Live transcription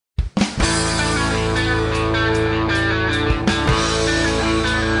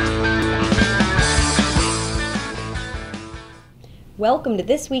Welcome to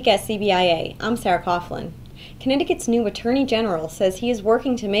This Week at CBIA. I'm Sarah Coughlin. Connecticut's new Attorney General says he is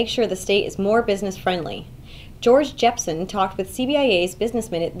working to make sure the state is more business-friendly. George Jepson talked with CBIA's Business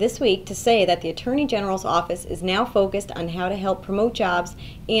Minute this week to say that the Attorney General's office is now focused on how to help promote jobs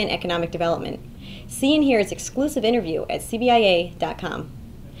and economic development. See and hear his exclusive interview at CBIA.com.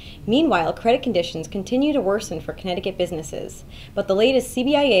 Meanwhile, credit conditions continue to worsen for Connecticut businesses, but the latest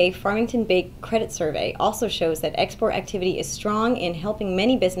CBIA Farmington Bay Credit Survey also shows that export activity is strong in helping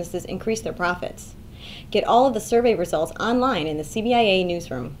many businesses increase their profits. Get all of the survey results online in the CBIA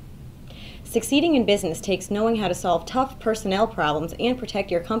newsroom. Succeeding in business takes knowing how to solve tough personnel problems and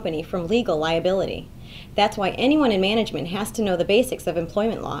protect your company from legal liability. That's why anyone in management has to know the basics of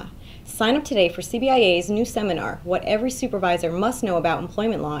employment law. Sign up today for CBIA's new seminar, What Every Supervisor Must Know About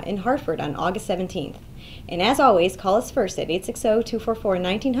Employment Law, in Hartford on August 17th. And as always, call us first at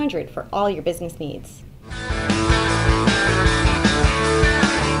 860-244-1900 for all your business needs.